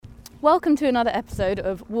Welcome to another episode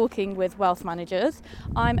of Walking with Wealth Managers.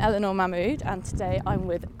 I'm Eleanor Mahmoud, and today I'm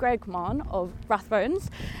with Greg Mahon of Rathbones.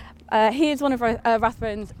 He is one of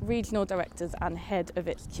Rathbones' regional directors and head of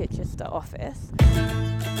its Chichester office.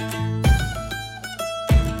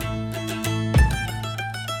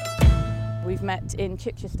 We've met in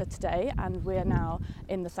Chichester today and we're now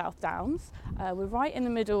in the South Downs. We're right in the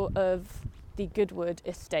middle of the Goodwood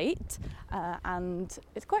estate and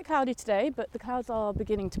it's quite cloudy today, but the clouds are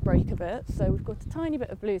beginning to break a bit, so we've got a tiny bit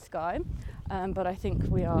of blue sky, but I think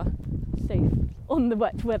we are safe on the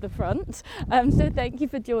wet weather front. So thank you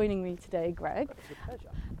for joining me today, Greg. It's a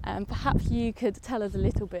pleasure. Perhaps you could tell us a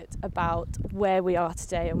little bit about where we are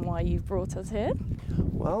today and why you've brought us here.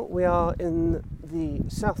 Well, we are in the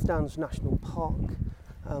South Downs National Park,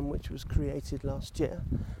 which was created last year.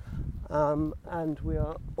 And we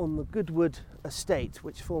are on the Goodwood estate,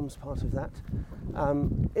 which forms part of that,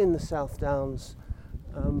 in the South Downs,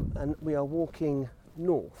 and we are walking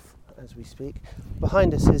north as we speak.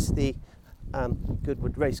 Behind us is the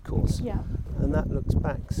Goodwood racecourse, and that looks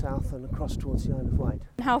back south and across towards the Isle of Wight.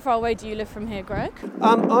 How far away do you live from here, Greg?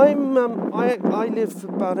 I live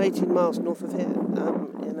about 18 miles north of here,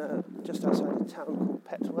 just outside a town called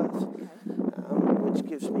Petworth, which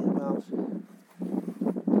gives me about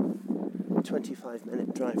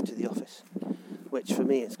 25-minute drive to the office, which for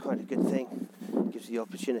me is quite a good thing. It gives the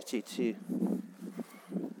opportunity to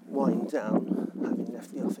wind down, having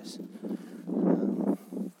left the office.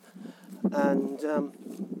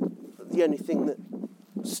 The only thing that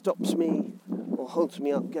stops me or holds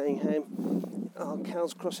me up going home are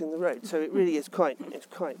cows crossing the road. So it really is quite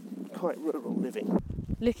rural living.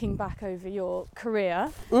 Looking back over your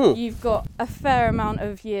career, you've got a fair amount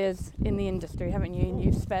of years in the industry, haven't you? And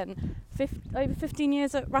you've spent over 15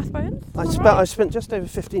 years at Rathbones? I spent just over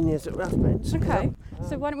 15 years at Rathbones. Okay.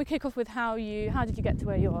 So why don't we kick off with how did you get to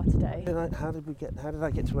where you are today? How did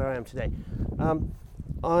I get to where I am today?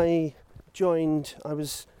 I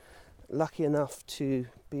was lucky enough to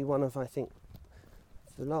be one of, I think,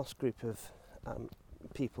 the last group of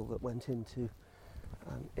people that went into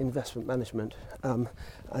investment management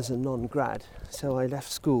as a non-grad. So I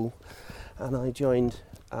left school and I joined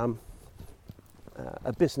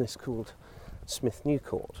a business called Smith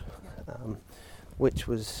Newcourt, which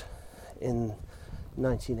was in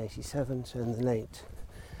 1987, so in the late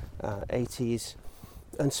 80s.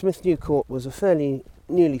 And Smith Newcourt was a fairly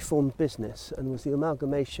newly formed business and was the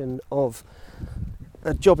amalgamation of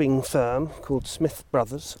a jobbing firm called Smith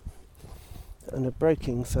Brothers and a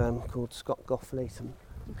broking firm called Scott Goff Latham.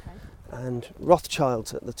 Okay. And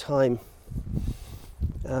Rothschilds at the time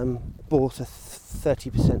bought a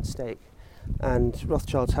 30% stake, and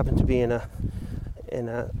Rothschilds happened to be in a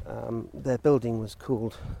their building was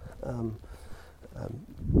called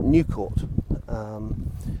Newcourt.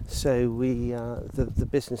 So we the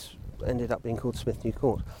business ended up being called Smith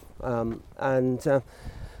Newcourt, and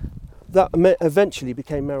that eventually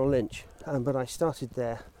became Merrill Lynch. But I started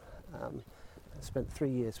there. I spent 3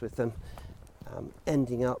 years with them,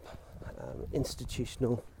 ending up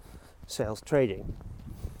institutional sales trading.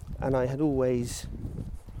 And I had always,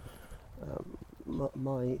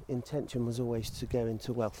 my intention was always to go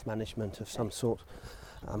into wealth management of some sort,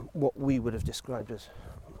 what we would have described as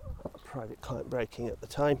private client broking at the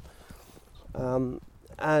time.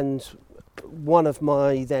 And one of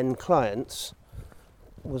my then clients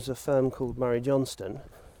was a firm called Murray Johnston,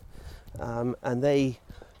 and they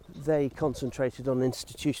concentrated on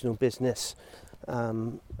institutional business,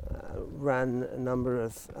 ran a number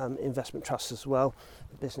of investment trusts as well.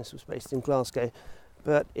 The business was based in Glasgow,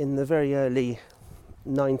 but in the very early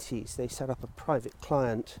 90s they set up a private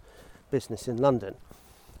client business in London,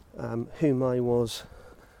 whom I was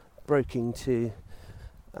broking to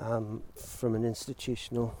from an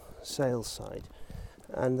institutional sales side,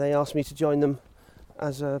 and they asked me to join them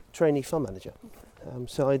as a trainee fund manager.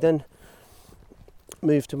 So I then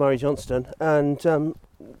moved to Murray Johnston and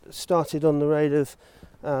started on the road of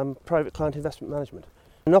private client investment management.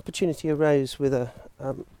 An opportunity arose with a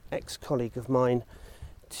ex-colleague of mine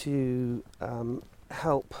to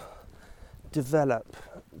help develop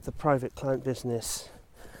the private client business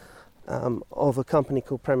of a company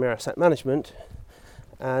called Premier Asset Management.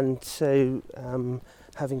 And so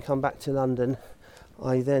having come back to London,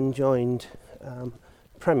 I then joined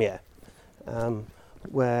Premier,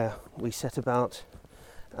 where we set about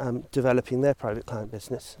developing their private client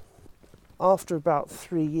business. After about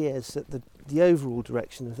 3 years at the overall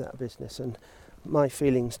direction of that business, and my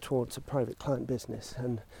feelings towards a private client business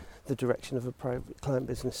and the direction of a private client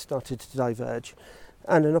business started to diverge,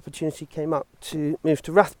 and an opportunity came up to move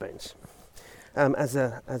to Rathbones as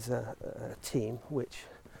a team, which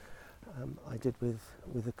I did with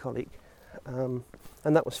a colleague, and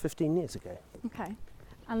that was 15 years ago. Okay.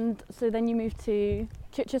 And so then you moved to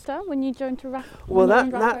Chichester when you joined to Rathbone? Well,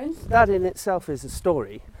 that in itself is a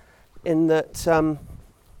story, in that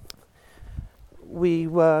we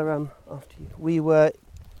were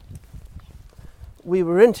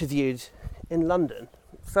interviewed in London,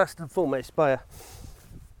 first and foremost by a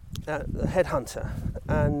headhunter,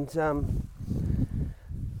 and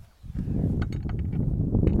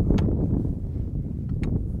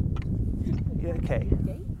you okay?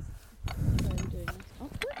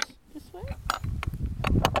 This way?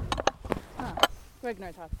 Greg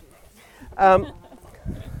knows how to do this.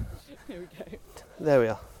 Here we go. There we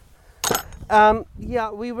are.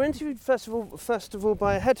 We were interviewed first of all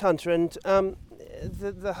by a headhunter, and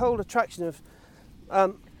the whole attraction of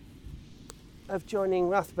joining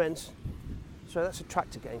Rathbones. Sorry, that's a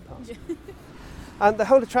tractor going past. And the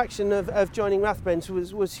whole attraction of joining Rathbones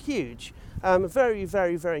was huge. Very,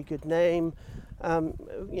 very, very good name.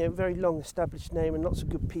 Very long established name and lots of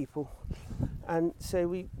good people. And so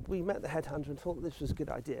we met the headhunter and thought this was a good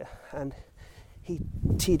idea. And he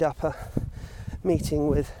teed up a meeting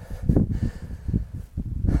with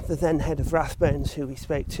the then head of Rathbones, who we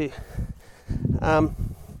spoke to,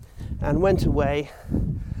 and went away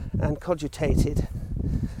and cogitated,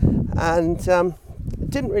 and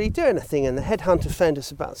didn't really do anything. And the headhunter phoned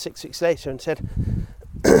us about 6 weeks later and said,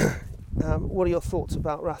 what are your thoughts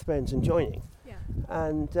about Rathbones and joining? Yeah.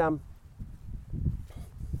 And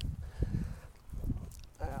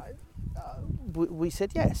we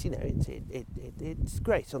said yes, it's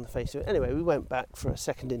great on the face of it. Anyway, we went back for a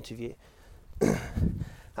second interview,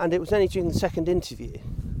 and it was only during the second interview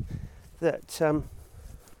that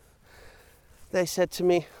they said to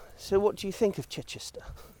me, so what do you think of Chichester?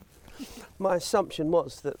 My assumption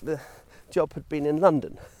was that the job had been in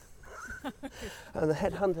London, and the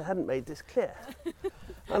headhunter hadn't made this clear.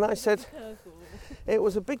 And I said, it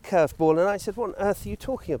was a big curveball, and I said, what on earth are you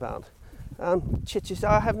talking about? Chichester,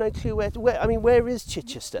 I have no clue where is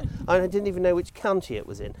Chichester? I didn't even know which county it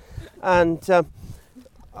was in. And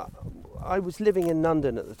I was living in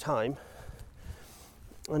London at the time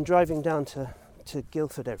and driving down to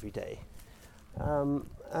Guildford every day. So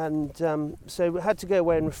we had to go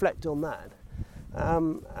away and reflect on that.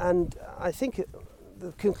 And I think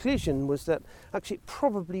the conclusion was that actually it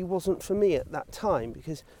probably wasn't for me at that time,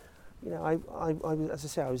 because I was, as I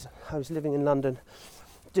say, I was living in London,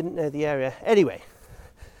 didn't know the area. Anyway,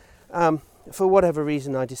 for whatever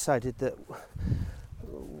reason, I decided that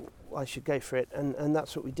I should go for it, and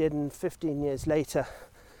that's what we did. And 15 years later,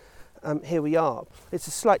 here we are. It's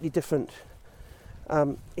a slightly different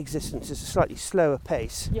existence. It's a slightly slower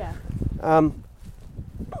pace. Yeah.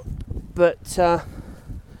 But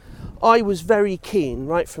I was very keen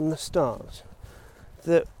right from the start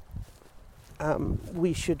that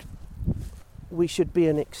we should be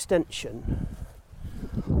an extension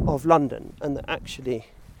of London, and that actually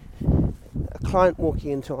a client walking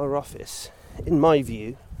into our office, in my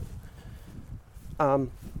view,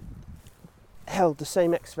 held the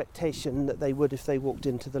same expectation that they would if they walked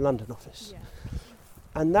into the London office. Yeah.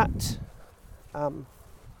 And that,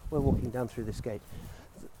 we're walking down through this gate,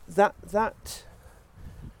 that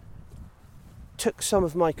took some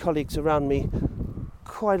of my colleagues around me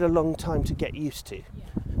quite a long time to get used to. Yeah.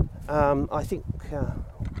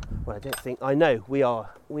 I know we are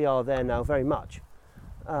there now very much,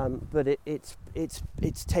 but it's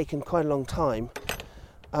taken quite a long time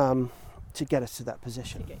to get us to that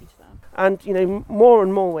position. To get you to that. And more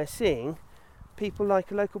and more we're seeing people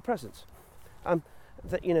like a local presence.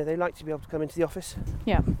 That they like to be able to come into the office.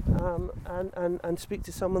 Yeah. And speak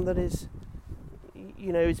to someone that is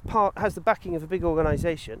has the backing of a big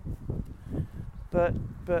organisation, but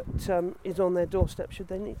is on their doorstep should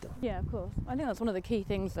they need them. Yeah, of course. I think that's one of the key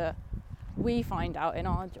things that we find out in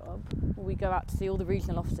our job. We go out to see all the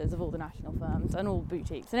regional offices of all the national firms and all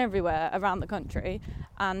boutiques and everywhere around the country,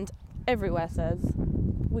 and everywhere says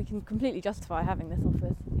we can completely justify having this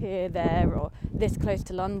office here, there, or this close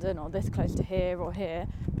to London, or this close to here or here,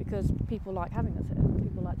 because people like having us here.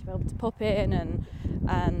 People like to be able to pop in and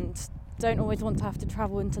don't always want to have to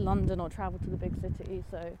travel into London or travel to the big city,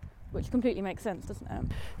 so which completely makes sense, doesn't it?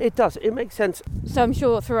 It does, it makes sense. So I'm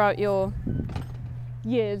sure throughout your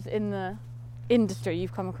years in the industry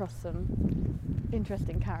you've come across some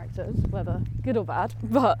interesting characters, whether good or bad,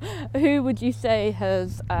 but who would you say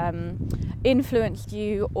has influenced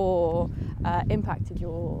you or impacted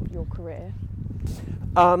your career?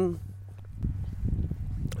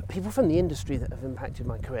 People from the industry that have impacted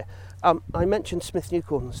my career. I mentioned Smith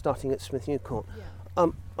Newcourt and starting at Smith Newcourt.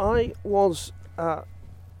 Yeah. I was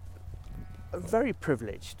very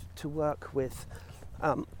privileged to work with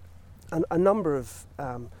a number of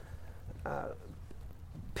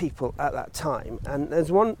people at that time, and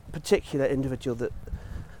there's one particular individual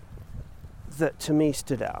that to me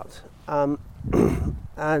stood out, and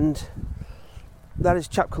that is a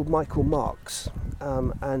chap called Michael Marks.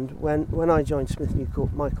 And when I joined Smith New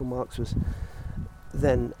Court, Michael Marks was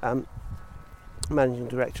then managing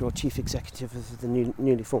director or chief executive of the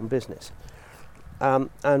newly formed business.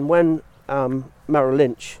 And when Merrill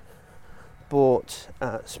Lynch bought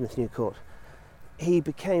Smith New Court, he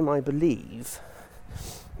became, I believe,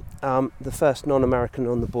 the first non-American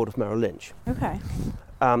on the board of Merrill Lynch. Okay.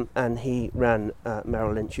 And he ran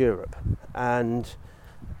Merrill Lynch Europe. And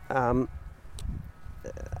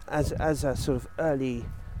as a sort of early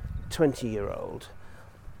 20-year-old,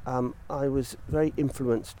 I was very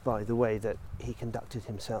influenced by the way that he conducted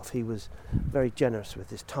himself. He was very generous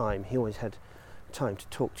with his time. He always had time to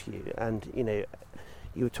talk to you, and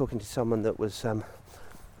you were talking to someone that was a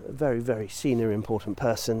very, very senior, important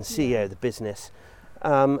person, CEO of the business,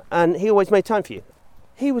 and he always made time for you.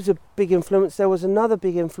 He was a big influence. There was another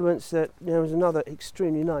big influence there was another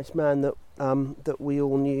extremely nice man that we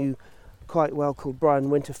all knew quite well, called Brian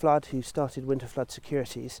Winterflood, who started Winterflood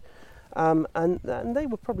Securities, and they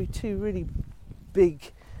were probably two really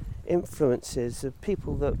big influences of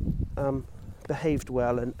people that behaved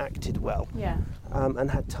well and acted well,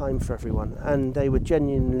 and had time for everyone, and they were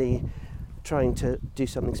genuinely trying to do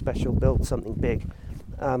something special, build something big,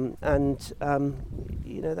 that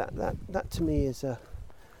to me is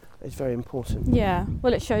very important. Yeah,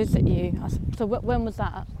 well, it shows that you. So when was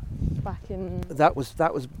that? Back in. That was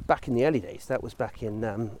back in the early days. That was back in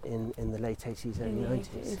the late 80s, early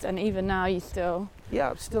 90s. And even now, you still.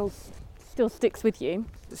 Yeah, still sticks with you.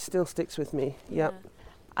 It still sticks with me. Yeah.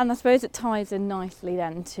 And I suppose it ties in nicely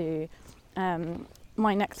then to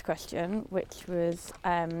my next question, which would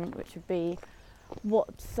be,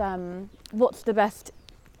 what's the best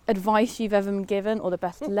advice you've ever been given, or the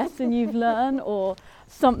best lesson you've learned, or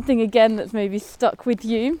something again that's maybe stuck with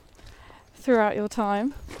you throughout your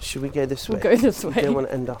time? Should we go this way? We'll go this way. We don't want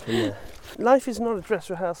to end up in there. Life is not a dress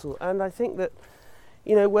rehearsal, and I think that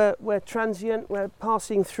we're transient, we're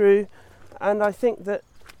passing through, and I think that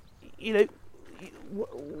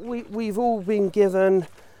we've all been given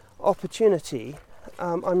opportunity.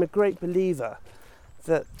 I'm a great believer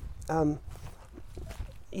that I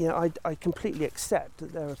completely accept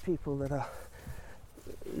that there are people that are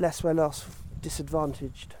less well off,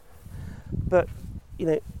 disadvantaged, but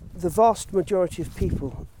the vast majority of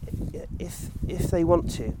people, if they want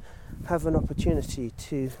to, have an opportunity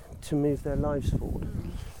to move their lives forward.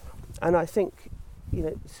 And I think,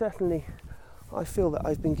 certainly I feel that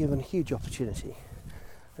I've been given a huge opportunity,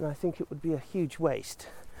 and I think it would be a huge waste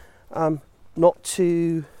not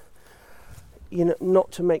to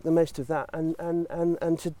make the most of that and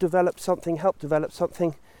to help develop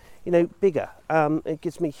something bigger. It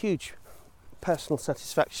gives me huge personal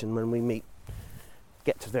satisfaction when we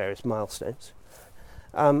get to various milestones,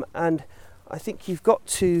 and I think you've got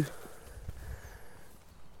to.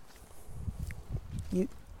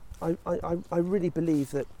 I really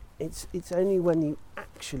believe that it's only when you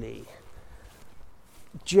actually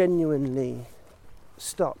genuinely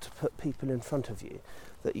start to put people in front of you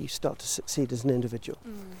that you start to succeed as an individual.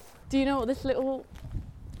 Do you know what this little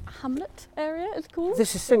hamlet area is called?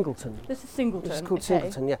 This is Singleton. This is Singleton. It's called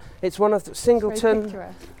Singleton, yeah. It's one of the Singleton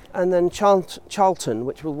and then Charlton,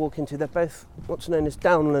 which we'll walk into. They're both what's known as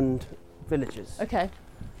downland villages. Okay.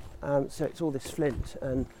 So it's all this flint,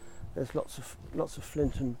 and there's lots of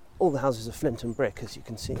flint, and all the houses are flint and brick, as you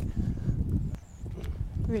can see.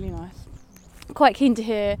 Really nice. Quite keen to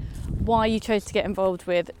hear why you chose to get involved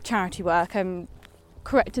with charity work. I'm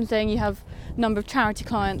correct in saying you have a number of charity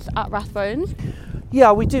clients at Rathbones?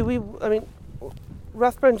 Yeah, we do.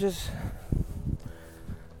 Rathbones is.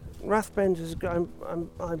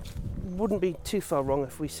 I wouldn't be too far wrong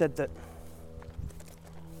if we said that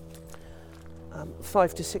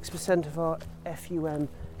 5 to 6% of our FUM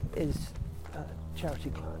is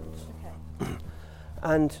charity clients. Okay.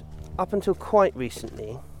 And up until quite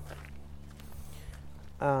recently,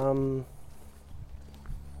 our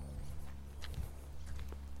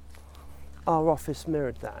office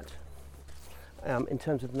mirrored that in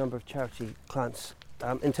terms of the number of charity clients,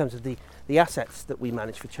 in terms of the assets that we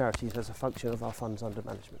manage for charities as a function of our funds under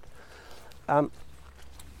management.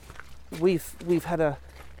 We've had a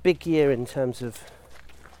big year in terms of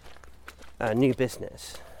new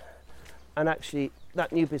business, and actually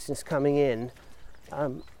that new business coming in,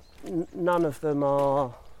 none of them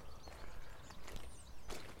are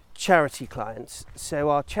charity clients.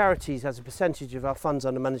 So our charities as a percentage of our funds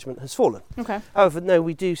under management has fallen. Okay. However, no,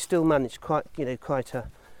 we do still manage quite a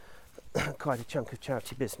chunk of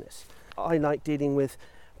charity business. I like dealing with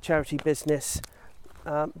charity business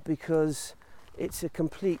because it's a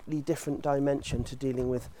completely different dimension to dealing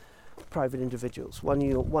with private individuals. One,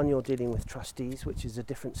 you're dealing with trustees, which is a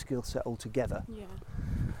different skill set altogether. Yeah.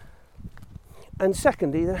 And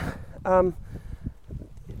secondly,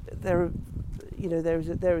 there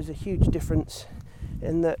is a huge difference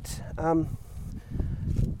in that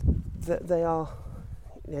that they are,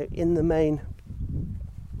 in the main,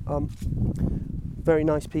 very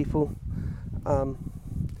nice people.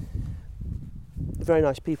 Very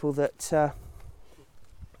nice people that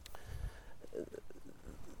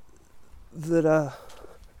are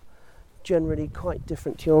generally quite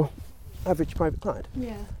different to your average private client.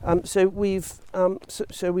 Yeah. So we've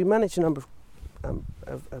so we manage a number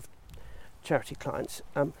of charity clients.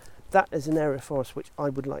 That is an area for us which I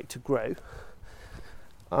would like to grow.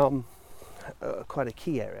 Quite a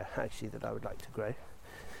key area actually that I would like to grow.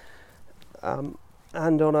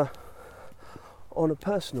 And on a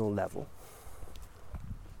personal level,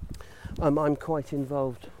 I'm quite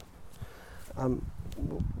involved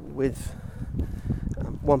with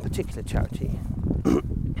one particular charity,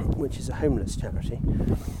 which is a homeless charity,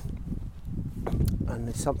 and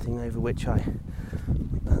it's something over which I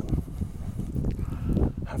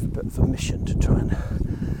have a bit of a mission to try and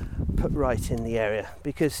put right in the area,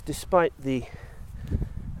 because despite the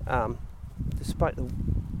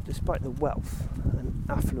wealth and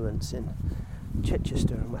affluence in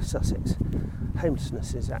Chichester and West Sussex,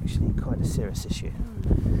 homelessness is actually quite a serious issue,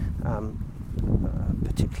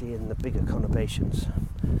 particularly in the bigger conurbations.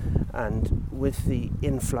 And with the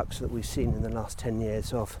influx that we've seen in the last 10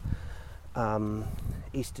 years of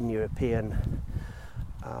Eastern European,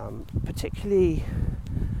 particularly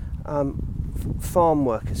farm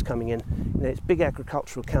workers coming in, it's a big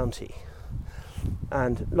agricultural county,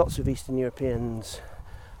 and lots of Eastern Europeans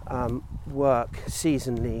work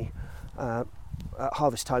seasonally at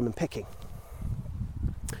harvest time and picking,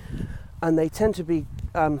 and they tend to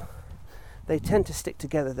stick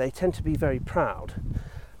together. They tend to be very proud,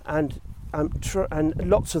 and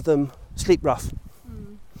lots of them sleep rough.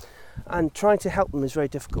 And trying to help them is very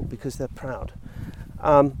difficult because they're proud.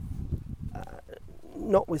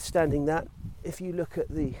 Notwithstanding that, if you look at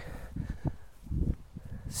the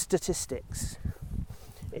statistics,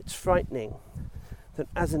 it's frightening that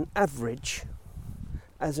as an average,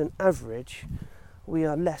 we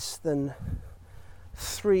are less than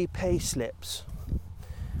 3 pay slips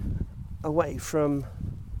away from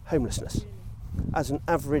homelessness. As an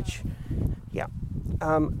average, yeah.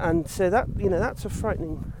 And so that's a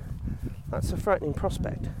frightening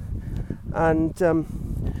prospect. And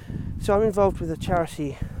so I'm involved with a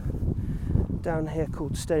charity down here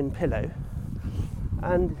called Stone Pillow,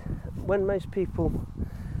 and when most people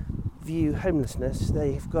view homelessness,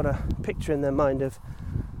 they've got a picture in their mind of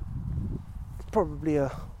probably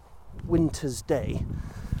a winter's day.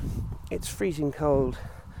 It's freezing cold,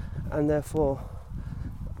 and therefore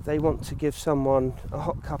they want to give someone a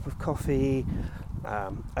hot cup of coffee,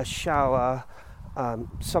 a shower,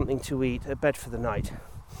 something to eat, a bed for the night.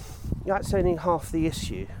 That's only half the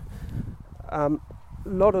issue. A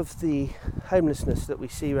lot of the homelessness that we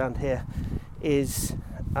see around here is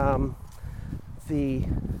the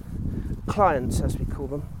clients, as we call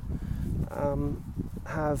them,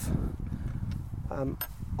 have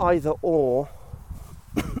either or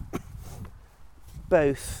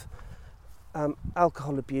both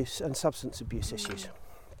alcohol abuse and substance abuse issues.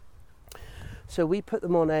 So we put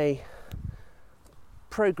them on a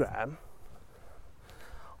program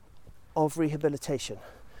of rehabilitation,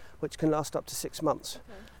 which can last up to 6 months,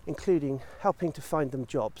 including helping to find them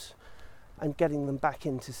jobs and getting them back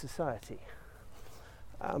into society.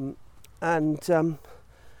 Are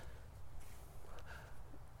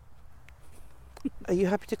you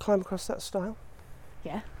happy to climb across that stile?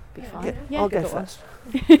 Yeah, be fine. I'll go first.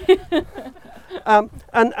 And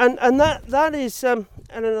that is,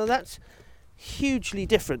 Eleanor, that's hugely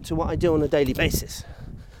different to what I do on a daily basis,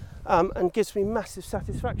 and gives me massive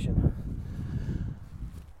satisfaction.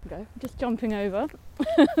 Okay, just jumping over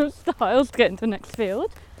stiles to get into the next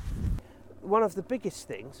field. One of the biggest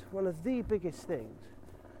things,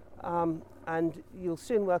 and you'll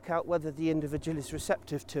soon work out whether the individual is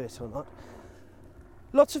receptive to it or not.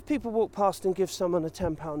 Lots of people walk past and give someone a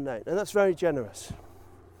 £10 note, and that's very generous.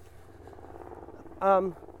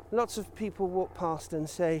 Lots of people walk past and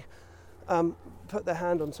say, put their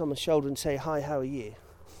hand on someone's shoulder and say, "Hi, how are you?"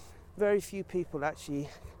 Very few people actually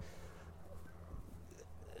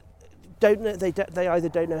don't know, they either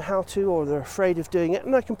don't know how to, or they're afraid of doing it,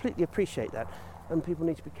 and I completely appreciate that, and people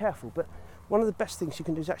need to be careful. But one of the best things you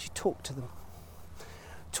can do is actually talk to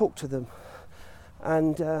them,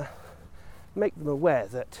 and make them aware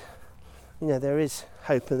that, you know, there is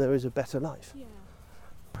hope and there is a better life. Yeah.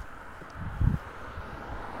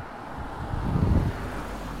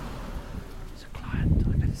 It's a client,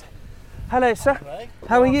 I'm going to say. Hello, sir. Hello.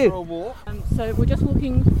 How are you? For a walk. So we're just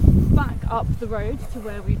walking back up the road to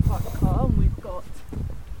where we parked the car, and we've got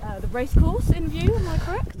the racecourse in view. Am I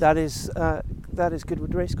correct? That is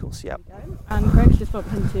Goodwood Racecourse. Yep. And Greg's just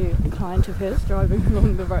bumped into a client of his driving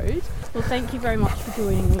along the road. Well, thank you very much for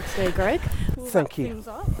joining me today, Greg. We'll Thank wrap you. Things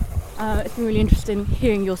up. It's been really interesting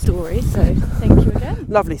hearing your story, so thank you again.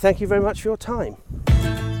 Lovely. Thank you very much for your time.